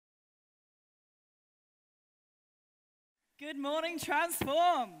Good morning,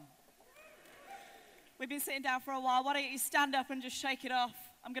 Transform. We've been sitting down for a while. Why don't you stand up and just shake it off?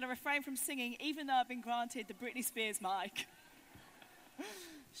 I'm going to refrain from singing, even though I've been granted the Britney Spears mic.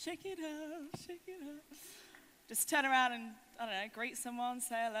 Shake it up, shake it up. Just turn around and, I don't know, greet someone,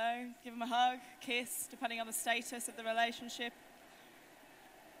 say hello, give them a hug, kiss, depending on the status of the relationship.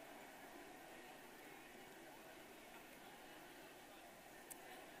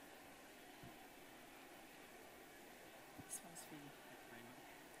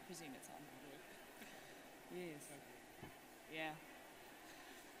 I presume it's on. Yes. Yeah.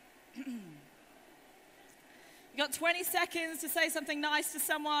 You got 20 seconds to say something nice to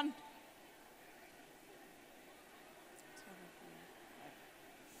someone.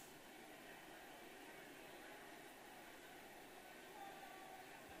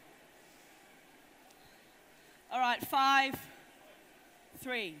 All right, 5,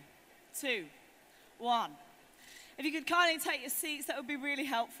 3, 2, 1. If you could kindly take your seats, that would be really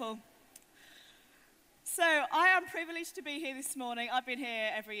helpful. So, I am privileged to be here this morning. I've been here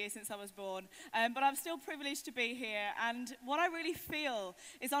every year since I was born, but I'm still privileged to be here. And what I really feel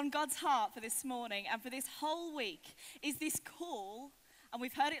is on God's heart for this morning and for this whole week is this call, and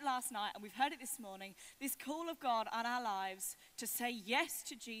we've heard it last night and we've heard it this morning, this call of God on our lives to say yes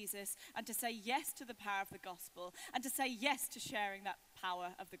to Jesus and to say yes to the power of the gospel and to say yes to sharing that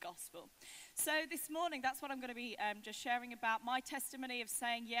power of the gospel. So this morning, that's what I'm going to be just sharing about, my testimony of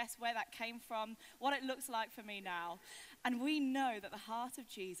saying yes, where that came from, what it looks like for me now. And we know that the heart of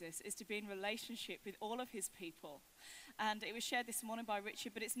Jesus is to be in relationship with all of his people. And it was shared this morning by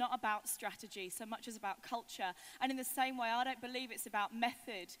Richard, but it's not about strategy so much as about culture. And in the same way, I don't believe it's about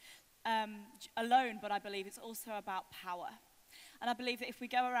method alone, but I believe it's also about power. And I believe that if we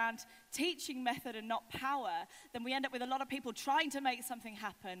go around teaching method and not power, then we end up with a lot of people trying to make something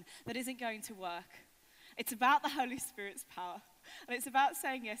happen that isn't going to work. It's about the Holy Spirit's power. And it's about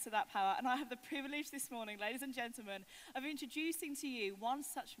saying yes to that power. And I have the privilege this morning, ladies and gentlemen, of introducing to you one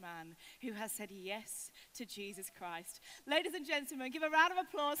such man who has said yes to Jesus Christ. Ladies and gentlemen, give a round of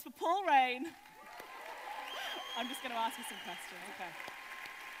applause for Paul Rain. I'm just going to ask you some questions, okay?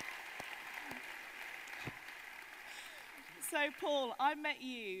 So, Paul, I met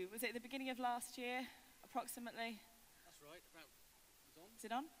you, was it at the beginning of last year, approximately? That's right. Is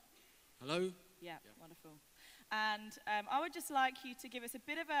it on? Hello? Yeah, wonderful. And I would just like you to give us a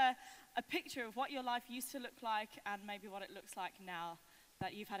bit of a picture of what your life used to look like and maybe what it looks like now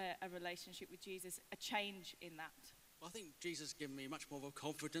that you've had a relationship with Jesus, a change in that. Well, I think Jesus has given me much more of a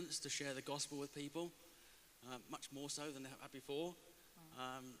confidence to share the gospel with people, much more so than I had before.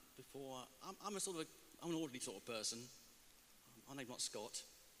 I'm an ordinary sort of person. My name's not Scott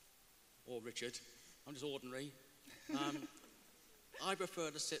or Richard. I'm just ordinary. I prefer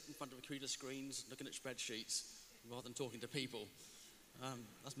to sit in front of computer screens looking at spreadsheets rather than talking to people.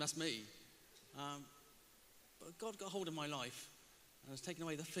 That's me. But God got hold of my life and has taken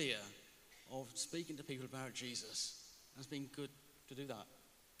away the fear of speaking to people about Jesus. And it's been good to do that.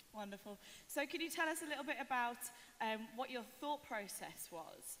 Wonderful. So could you tell us a little bit about what your thought process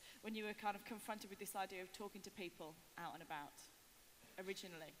was when you were kind of confronted with this idea of talking to people out and about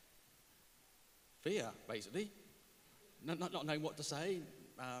originally? Fear, basically. Not knowing what to say,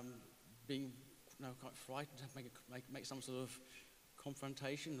 being quite frightened to make some sort of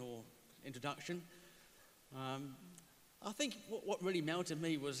confrontation or introduction. I think what really melted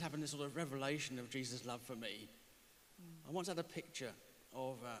me was having this sort of revelation of Jesus' love for me. I once had a picture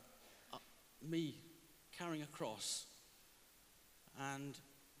of me carrying a cross, and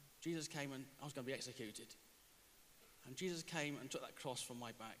Jesus came and I was going to be executed. And Jesus came and took that cross from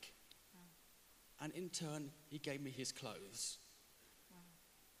my back. And in turn, he gave me his clothes.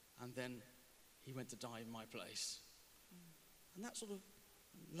 Wow. And then he went to die in my place. And that sort of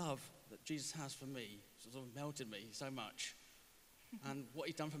love that Jesus has for me sort of melted me so much. And what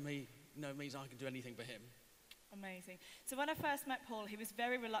he's done for me, means I can do anything for him. Amazing. So when I first met Paul, he was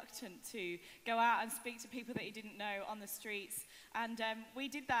very reluctant to go out and speak to people that he didn't know on the streets. And we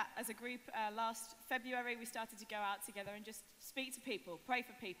did that as a group last February. We started to go out together and just speak to people, pray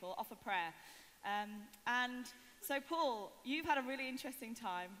for people, offer prayer. And so, Paul, you've had a really interesting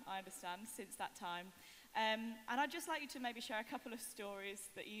time, I understand, since that time. And I'd just like you to maybe share a couple of stories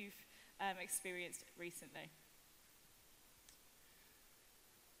that you've experienced recently.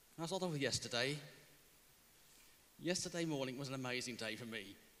 I'll start off with yesterday. Yesterday morning was an amazing day for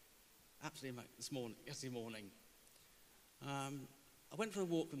me. Absolutely yesterday morning. I went for a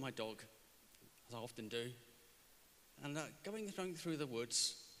walk with my dog, as I often do. And going through the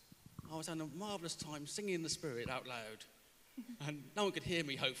woods, I was having a marvellous time singing in the Spirit out loud. And no one could hear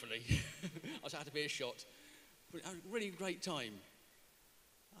me, hopefully. I was out of earshot. But a really great time.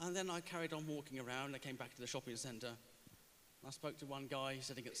 And then I carried on walking around. I came back to the shopping centre. I spoke to one guy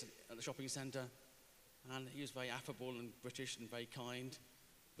sitting at the shopping centre, and he was very affable and British and very kind,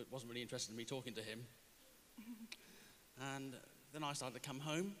 but wasn't really interested in me talking to him. And then I started to come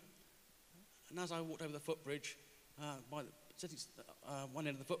home, and as I walked over the footbridge, one end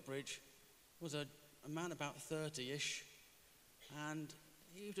of the footbridge was a man about 30-ish, and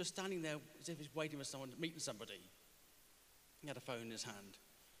he was just standing there as if he's waiting for someone, meeting somebody. He had a phone in his hand,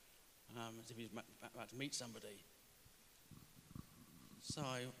 as if he was about to meet somebody. So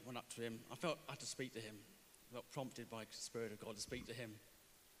I went up to him. I felt I had to speak to him. I felt prompted by the Spirit of God to speak to him.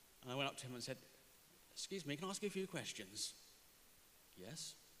 And I went up to him and said, "Excuse me, can I ask you a few questions?"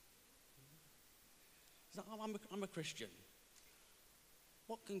 "Yes." He said, I'm a Christian.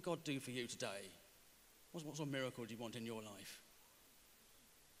 What can God do for you today? What sort of miracle do you want in your life?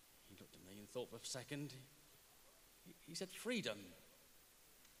 He looked at me and thought for a second. He said, "Freedom."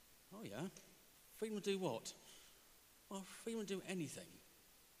 "Oh yeah? Freedom to do what?" "Well, freedom to do anything."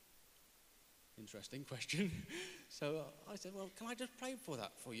 Interesting question. So I said, "Well, can I just pray for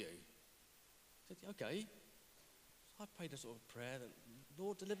that for you?" He said, "Okay." So I prayed a sort of prayer that,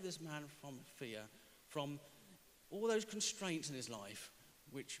 "Lord, deliver this man from fear, from all those constraints in his life,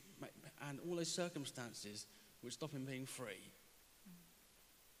 and all those circumstances which stop him being free."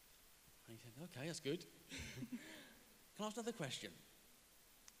 And he said, "Okay, that's good." "Can I ask another question?"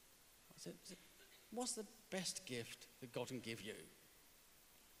 I said, "What's the best gift that God can give you?"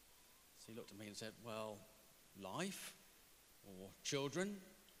 So he looked at me and said, "Well, life or children."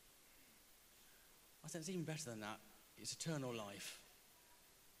 I said, "It's even better than that. It's eternal life.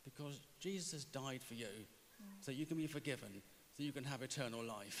 Because Jesus has died for you so you can be forgiven, so you can have eternal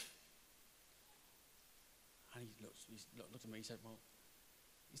life." And he looked at me and said, "Well,"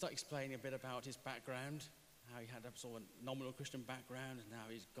 he started explaining a bit about his background, how he had a sort of nominal Christian background, and now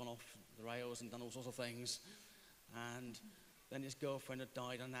he's gone off the rails and done all sorts of things. And then his girlfriend had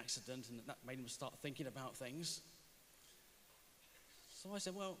died in an accident, and that made him start thinking about things. So I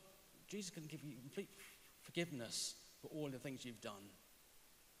said, "Well, Jesus can give you complete forgiveness for all the things you've done.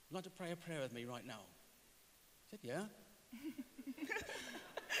 Would you like to pray a prayer with me right now?" He said, "Yeah."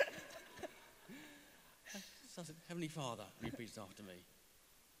 So I said, "Heavenly Father," and he repeated after me.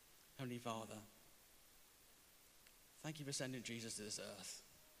 "Heavenly Father, thank you for sending Jesus to this earth.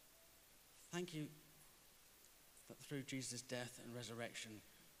 Thank you that through Jesus' death and resurrection,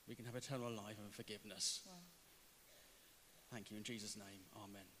 we can have eternal life and forgiveness. Wow. Thank you in Jesus' name,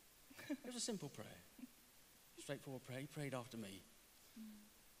 amen." It was a simple prayer, straightforward prayer. He prayed after me.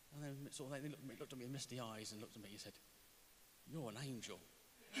 And then they looked at me with misty eyes and looked at me and said, "You're an angel."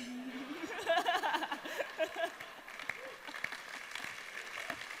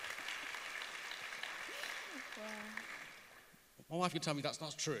 My wife could tell me that's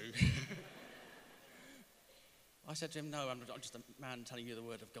not true. I said to him, "No, I'm just a man telling you the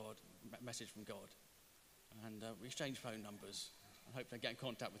word of God, a message from God." And we exchanged phone numbers. I hope to get in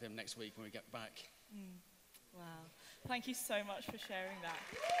contact with him next week when we get back. Wow. Thank you so much for sharing that.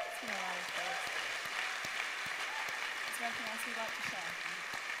 It's been a while, guys. Is there anything else you'd like to share?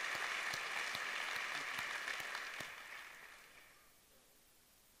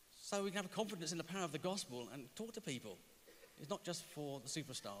 So we can have confidence in the power of the gospel and talk to people. It's not just for the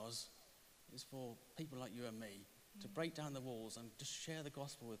superstars. It's for people like you and me to break down the walls and just share the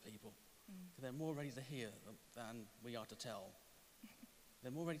gospel with people. Because they're more ready to hear than we are to tell.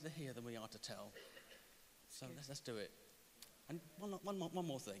 They're more ready to hear than we are to tell. So let's do it. And one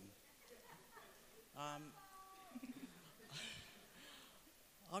more thing.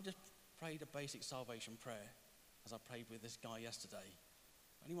 I've just prayed a basic salvation prayer as I prayed with this guy yesterday.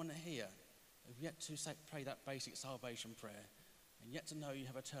 Anyone here who've yet to pray that basic salvation prayer and yet to know you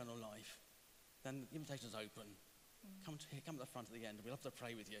have eternal life, then the invitation's open. Come to the front at the end, and we'd love to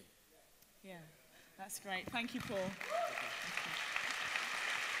pray with you. Yeah, that's great. Thank you, Paul. Thank you.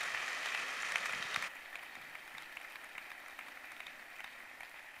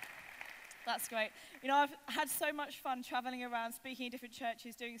 That's great. You know, I've had so much fun traveling around, speaking in different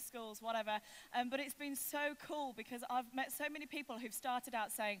churches, doing schools, whatever. But it's been so cool because I've met so many people who've started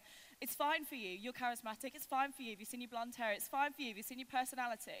out saying, "It's fine for you. You're charismatic. It's fine for you. Have you seen your blonde hair? It's fine for you. Have you seen your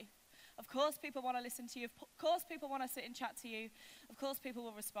personality?" Of course, people want to listen to you. Of course, people want to sit and chat to you. Of course, people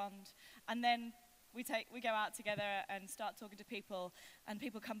will respond. And then we go out together and start talking to people, and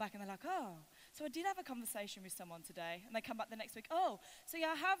people come back and they're like, oh, so I did have a conversation with someone today. And they come back the next week, oh, so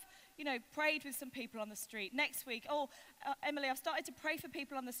yeah, I have, prayed with some people on the street. Next week, Emily, I've started to pray for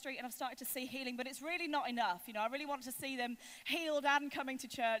people on the street and I've started to see healing, but it's really not enough. I really want to see them healed and coming to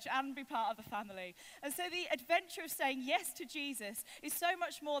church and be part of the family. And so the adventure of saying yes to Jesus is so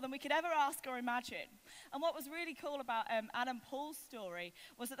much more than we could ever ask or imagine. And what was really cool about Anne and Paul's story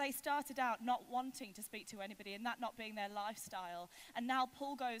was that they started out not wanting to speak to anybody and that not being their lifestyle. And now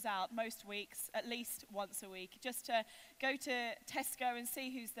Paul goes out most weeks, at least once a week, just to go to Tesco and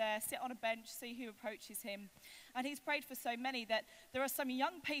see who's there, sit on a bench, see who approaches him. And he's prayed for so many that there are some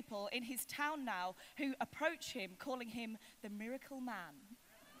young people in his town now who approach him, calling him the miracle man.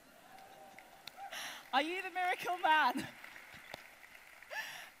 Are you the miracle man?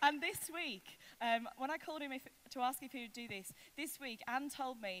 And this week, when I called him to ask if he would do this week, Anne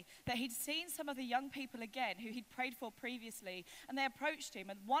told me that he'd seen some of the young people again who he'd prayed for previously, and they approached him,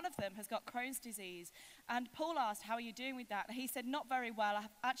 and one of them has got Crohn's disease. And Paul asked, how are you doing with that? And he said, not very well.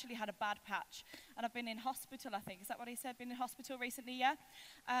 I've actually had a bad patch, and I've been in hospital, I think. Is that what he said? Been in hospital recently, yeah?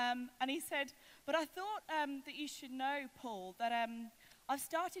 And he said, but I thought that you should know, Paul, that I've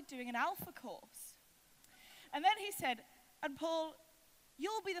started doing an Alpha course. And then he said, and Paul,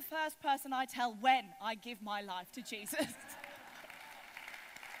 you'll be the first person I tell when I give my life to Jesus.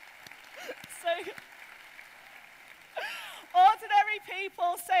 So, ordinary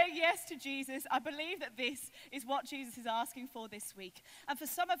people saying yes to Jesus, I believe that this is what Jesus is asking for this week. And for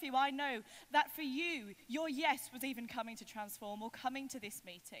some of you, I know that for you, your yes was even coming to Transform or coming to this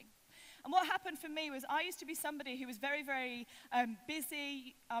meeting. And what happened for me was I used to be somebody who was very, very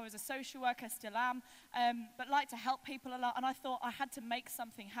busy. I was a social worker, still am, but liked to help people a lot. And I thought I had to make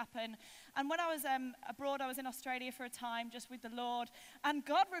something happen. And when I was abroad, I was in Australia for a time just with the Lord. And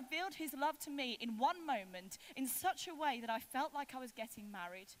God revealed his love to me in one moment in such a way that I felt like I was getting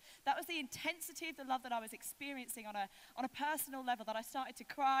married. That was the intensity of the love that I was experiencing on a personal level, that I started to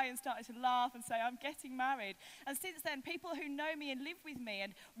cry and started to laugh and say, I'm getting married. And since then, people who know me and live with me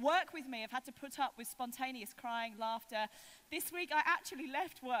and work with me have had to put up with spontaneous crying, laughter. This week I actually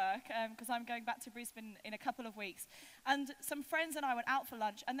left work because I'm going back to Brisbane in a couple of weeks. And some friends and I went out for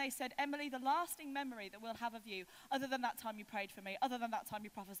lunch, and they said, Emily, the lasting memory that we'll have of you, other than that time you prayed for me, other than that time you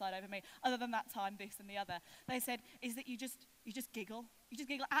prophesied over me, other than that time this and the other, they said, is that you just giggle. You just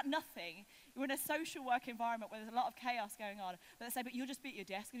giggle at nothing. You're in a social work environment where there's a lot of chaos going on. But they say, but you'll just be at your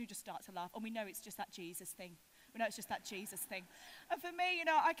desk and you just start to laugh. And we know it's just that Jesus thing. We know it's just that Jesus thing. And for me,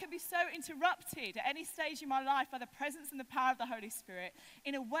 I can be so interrupted at any stage in my life by the presence and the power of the Holy Spirit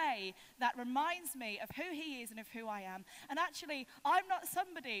in a way that reminds me of who he is and of who I am. And actually, I'm not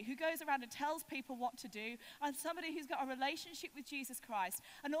somebody who goes around and tells people what to do. I'm somebody who's got a relationship with Jesus Christ.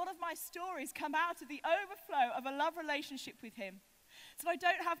 And all of my stories come out of the overflow of a love relationship with him. So I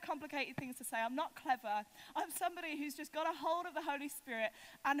don't have complicated things to say. I'm not clever. I'm somebody who's just got a hold of the Holy Spirit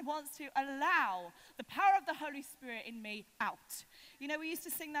and wants to allow the power of the Holy Spirit in me out. We used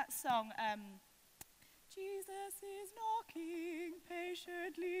to sing that song, Jesus is knocking,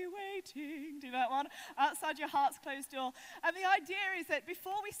 patiently waiting. Do that one? Outside your heart's closed door. And the idea is that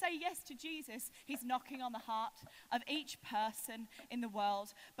before we say yes to Jesus, he's knocking on the heart of each person in the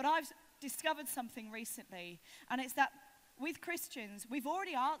world. But I've discovered something recently, and it's that with Christians, we've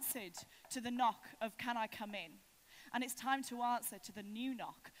already answered to the knock of, can I come in? And it's time to answer to the new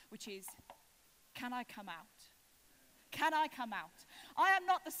knock, which is, can I come out? Can I come out? I am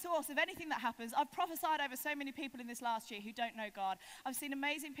not the source of anything that happens. I've prophesied over so many people in this last year who don't know God. I've seen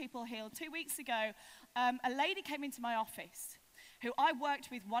amazing people healed. 2 weeks ago, a lady came into my office who I worked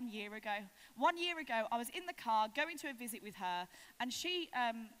with 1 year ago. 1 year ago, I was in the car going to a visit with her, and she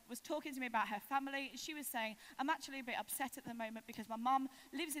was talking to me about her family. She was saying, I'm actually a bit upset at the moment because my mum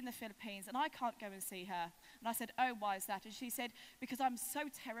lives in the Philippines and I can't go and see her. And I said, oh, why is that? And she said, because I'm so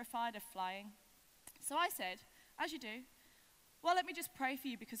terrified of flying. So I said, as you do, well, let me just pray for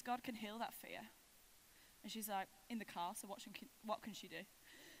you because God can heal that fear. And she's like, in the car, so what can she do?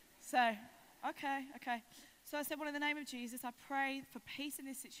 So, okay. So I said, well, in the name of Jesus, I pray for peace in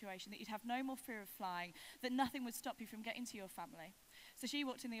this situation, that you'd have no more fear of flying, that nothing would stop you from getting to your family. So she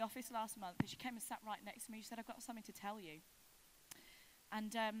walked in the office last month, and she came and sat right next to me. She said, I've got something to tell you.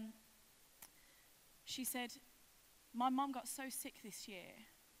 And she said, my mum got so sick this year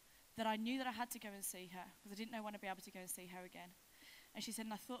that I knew that I had to go and see her, because I didn't know when I'd be able to go and see her again. And she said,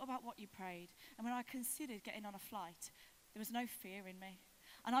 and I thought about what you prayed, and when I considered getting on a flight, there was no fear in me.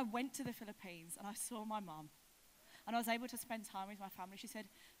 And I went to the Philippines and I saw my mum. And I was able to spend time with my family. She said,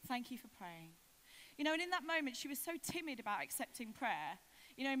 thank you for praying. And in that moment, she was so timid about accepting prayer.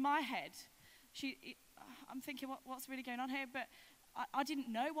 In my head, I'm thinking, what's really going on here? But I didn't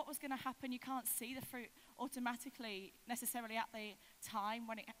know what was going to happen. You can't see the fruit automatically necessarily at the time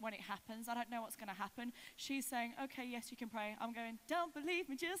when it happens. I don't know what's going to happen. She's saying, okay, yes, you can pray. I'm going, don't believe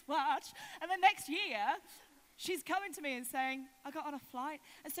me, just watch. And the next year, she's coming to me and saying, I got on a flight.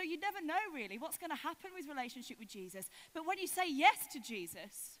 And so you never know really what's going to happen with relationship with Jesus. But when you say yes to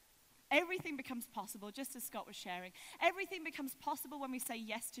Jesus, everything becomes possible, just as Scott was sharing. Everything becomes possible when we say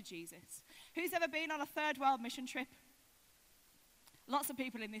yes to Jesus. Who's ever been on a third world mission trip? Lots of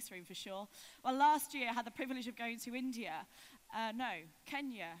people in this room for sure. Well, last year I had the privilege of going to India.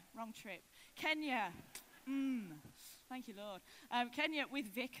 Kenya, wrong trip. Kenya, thank you, Lord. Kenya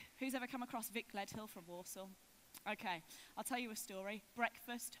with Vic. Who's ever come across Vic Ledhill from Warsaw? Okay, I'll tell you a story.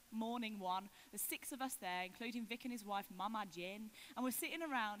 Breakfast, morning one. There's 6 of us there, including Vic and his wife, Mama Jen. And we're sitting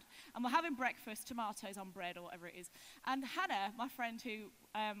around, and we're having breakfast, tomatoes on bread or whatever it is. And Hannah, my friend who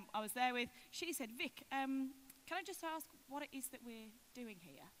I was there with, she said, Vic, can I just ask what it is that we're doing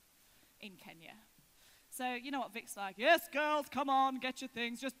here in Kenya? So you know what Vic's like, yes, girls, come on, get your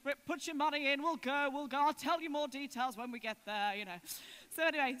things, just put your money in, we'll go, I'll tell you more details when we get there, you know. So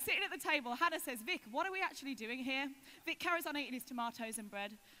anyway, sitting at the table, Hannah says, Vic, what are we actually doing here? Vic carries on eating his tomatoes and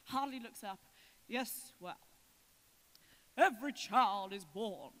bread, hardly looks up. Yes, well, every child is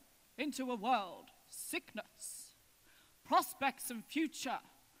born into a world, sickness, prospects and future,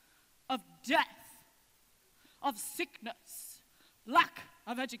 of death, of sickness, lack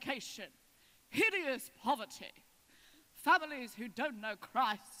of education, hideous poverty, families who don't know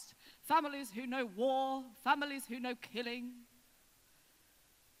Christ, families who know war, families who know killing,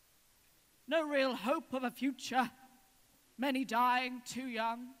 no real hope of a future, many dying too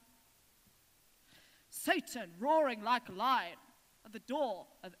young, Satan roaring like a lion at the door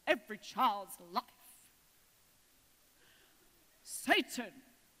of every child's life, Satan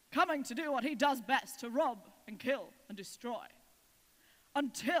coming to do what he does best, to rob and kill and destroy,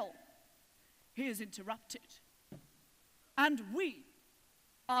 until he is interrupted. And we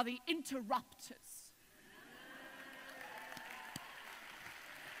are the interrupters.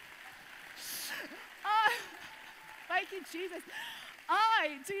 Thank you, Jesus.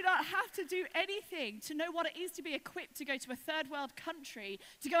 I do not have to do anything to know what it is to be equipped to go to a third world country,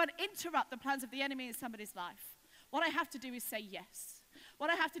 to go and interrupt the plans of the enemy in somebody's life. What I have to do is say yes. What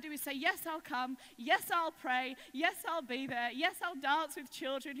I have to do is say, yes, I'll come. Yes, I'll pray. Yes, I'll be there. Yes, I'll dance with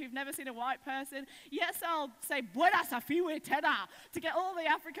children who've never seen a white person. Yes, I'll say, buenas afiwe tena, to get all the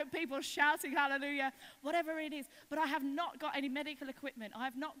African people shouting hallelujah, whatever it is. But I have not got any medical equipment. I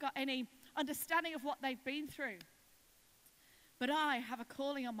have not got any understanding of what they've been through. But I have a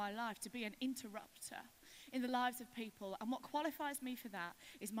calling on my life to be an interrupter in the lives of people. And what qualifies me for that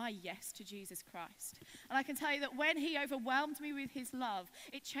is my yes to Jesus Christ. And I can tell you that when he overwhelmed me with his love,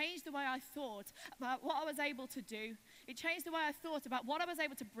 it changed the way I thought about what I was able to do. It changed the way I thought about what I was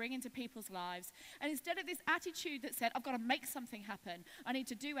able to bring into people's lives. And instead of this attitude that said, I've got to make something happen, I need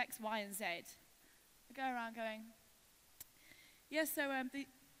to do X, Y, and Z, I go around going, yeah, so the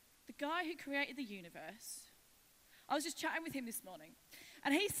guy who created the universe, I was just chatting with him this morning,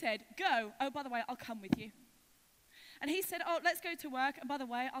 and he said, go, oh, by the way, I'll come with you. And he said, oh, let's go to work, and by the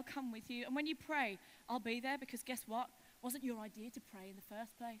way, I'll come with you. And when you pray, I'll be there, because guess what? It wasn't your idea to pray in the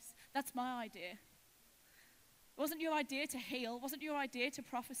first place. That's my idea. It wasn't your idea to heal. It wasn't your idea to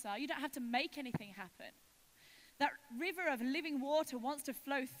prophesy. You don't have to make anything happen. That river of living water wants to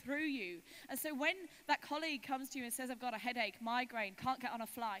flow through you. And so when that colleague comes to you and says, I've got a headache, migraine, can't get on a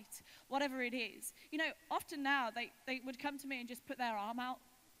flight, whatever it is, you know, often now they would come to me and just put their arm out.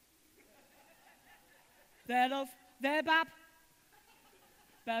 There, love. There, Bab.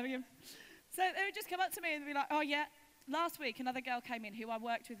 Birmingham. So they would just come up to me and be like, oh, yeah. Last week, another girl came in who I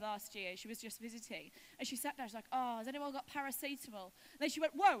worked with last year. She was just visiting. And she sat down. She's like, oh, has anyone got paracetamol? And then she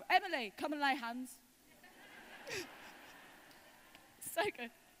went, whoa, Emily, come and lay hands. So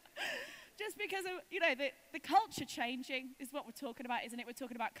good. Just because of, you know, the culture changing is what we're talking about, isn't it? We're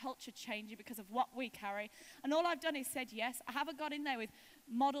talking about culture changing because of what we carry. And all I've done is said yes. I haven't got in there with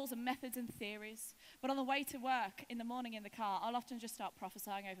models and methods and theories. But on the way to work in the morning in the car, I'll often just start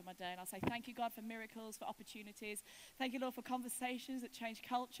prophesying over my day. And I'll say, thank you, God, for miracles, for opportunities. Thank you, Lord, for conversations that change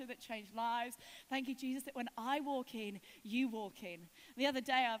culture, that change lives. Thank you, Jesus, that when I walk in, you walk in. The other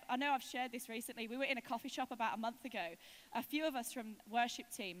day, I know I've shared this recently. We were in a coffee shop about a month ago. A few of us from worship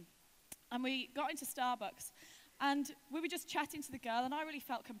team. And we got into Starbucks, and we were just chatting to the girl, and I really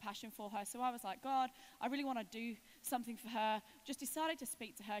felt compassion for her. So I was like, God, I really want to do something for her. Just decided to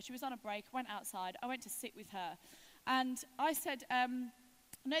speak to her. She was on a break, went outside. I went to sit with her. And I said,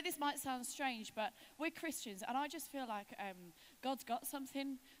 I know this might sound strange, but we're Christians, and I just feel like God's got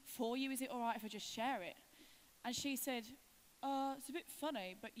something for you. Is it all right if I just share it? And she said, it's a bit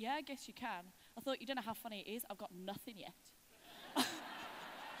funny, but yeah, I guess you can. I thought, you don't know how funny it is. I've got nothing yet.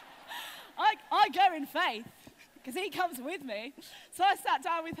 I go in faith, because he comes with me. So I sat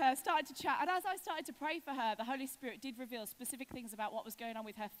down with her, started to chat, and as I started to pray for her, the Holy Spirit did reveal specific things about what was going on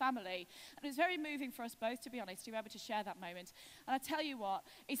with her family. And it was very moving for us both, to be honest, to be able to share that moment. And I tell you what,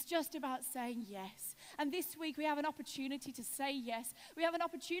 it's just about saying yes. And this week we have an opportunity to say yes. We have an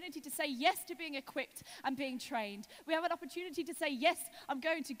opportunity to say yes to being equipped and being trained. We have an opportunity to say, yes, I'm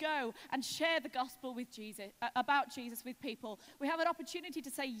going to go and share the gospel with Jesus, about Jesus with people. We have an opportunity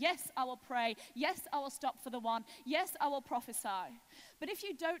to say, yes, I will pray. Yes, I will stop for the one. Yes, I will prophesy. But if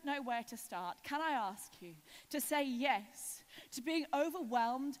you don't know where to start, can I ask you to say yes to being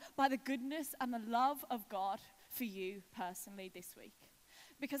overwhelmed by the goodness and the love of God for you personally this week?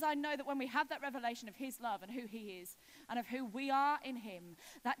 Because I know that when we have that revelation of his love and who he is and of who we are in him,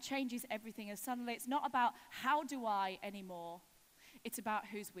 that changes everything. And suddenly it's not about how do I anymore. It's about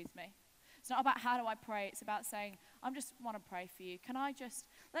who's with me. It's not about how do I pray. It's about saying, I just want to pray for you.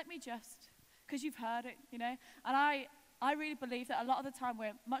 Let me just, because you've heard it, you know. And I really believe that a lot of the time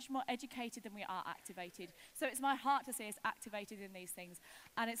we're much more educated than we are activated. So it's my heart to see us activated in these things.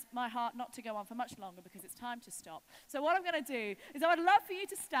 And it's my heart not to go on for much longer because it's time to stop. So what I'm going to do is I would love for you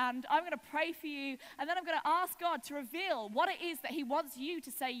to stand. I'm going to pray for you. And then I'm going to ask God to reveal what it is that he wants you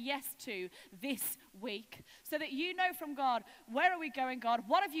to say yes to this week. So that you know from God, where are we going, God?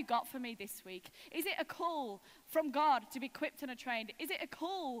 What have you got for me this week? Is it a call from God to be equipped and trained? Is it a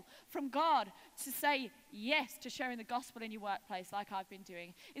call from God to say yes to sharing the gospel in your workplace like I've been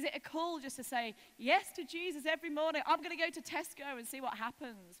doing? Is it a call just to say yes to Jesus every morning? I'm going to go to Tesco and see what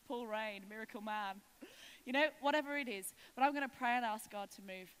happens. Paul Rain, miracle man. You know, whatever it is. But I'm going to pray and ask God to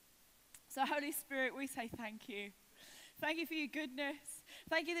move. So Holy Spirit, we say thank you. Thank you for your goodness.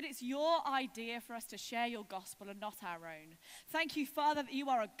 Thank you that it's your idea for us to share your gospel and not our own. Thank you, Father, that you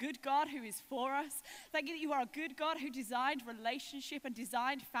are a good God who is for us. Thank you that you are a good God who designed relationship and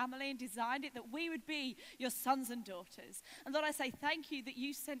designed family and designed it that we would be your sons and daughters. And Lord, I say thank you that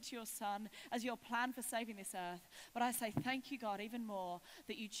you sent your son as your plan for saving this earth. But I say thank you, God, even more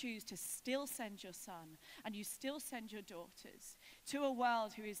that you choose to still send your son and you still send your daughters to a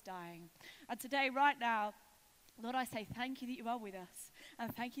world who is dying. And today, right now, Lord, I say thank you that you are with us.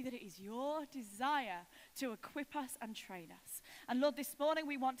 And thank you that it is your desire to equip us and train us. And Lord, this morning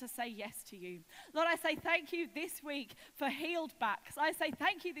we want to say yes to you. Lord, I say thank you this week for healed backs. I say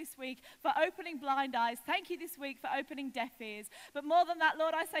thank you this week for opening blind eyes. Thank you this week for opening deaf ears. But more than that,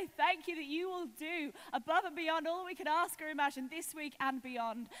 Lord, I say thank you that you will do above and beyond all we could ask or imagine this week and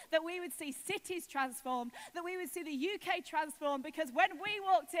beyond. That we would see cities transformed. That we would see the UK transformed. Because when we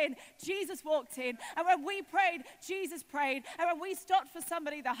walked in, Jesus walked in. And when we prayed, Jesus prayed. And when we stopped for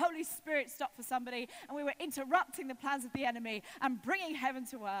somebody, the Holy Spirit stopped for somebody, and we were interrupting the plans of the enemy and bringing heaven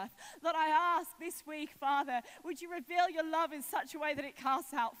to earth. Lord, I ask this week, Father, would you reveal your love in such a way that it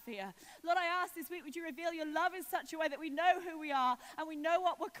casts out fear? Lord, I ask this week, would you reveal your love in such a way that we know who we are and we know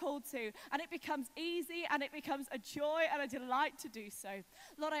what we're called to, and it becomes easy and it becomes a joy and a delight to do so.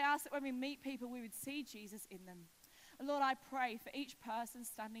 Lord, I ask that when we meet people, we would see Jesus in them. And Lord, I pray for each person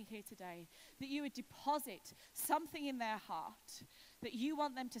standing here today that you would deposit something in their heart that you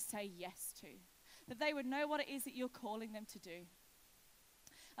want them to say yes to, that they would know what it is that you're calling them to do.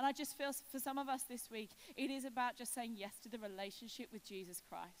 And I just feel for some of us this week, it is about just saying yes to the relationship with Jesus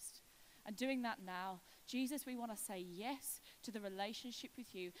Christ. And doing that now, Jesus, we want to say yes to the relationship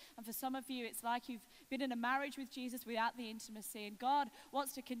with you. And for some of you, it's like you've been in a marriage with Jesus without the intimacy. And God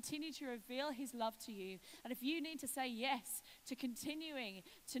wants to continue to reveal his love to you. And if you need to say yes to continuing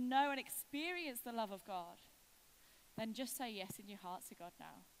to know and experience the love of God, then just say yes in your heart to God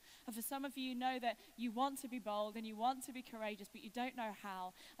now. And for some of you, know that you want to be bold and you want to be courageous, but you don't know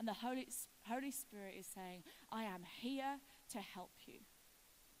how. And the Holy Spirit is saying, I am here to help you.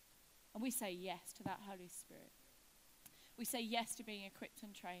 And we say yes to that Holy Spirit. We say yes to being equipped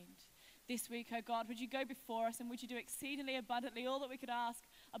and trained. This week, oh God, would you go before us and would you do exceedingly abundantly all that we could ask,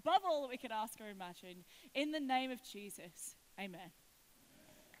 above all that we could ask or imagine. In the name of Jesus, amen.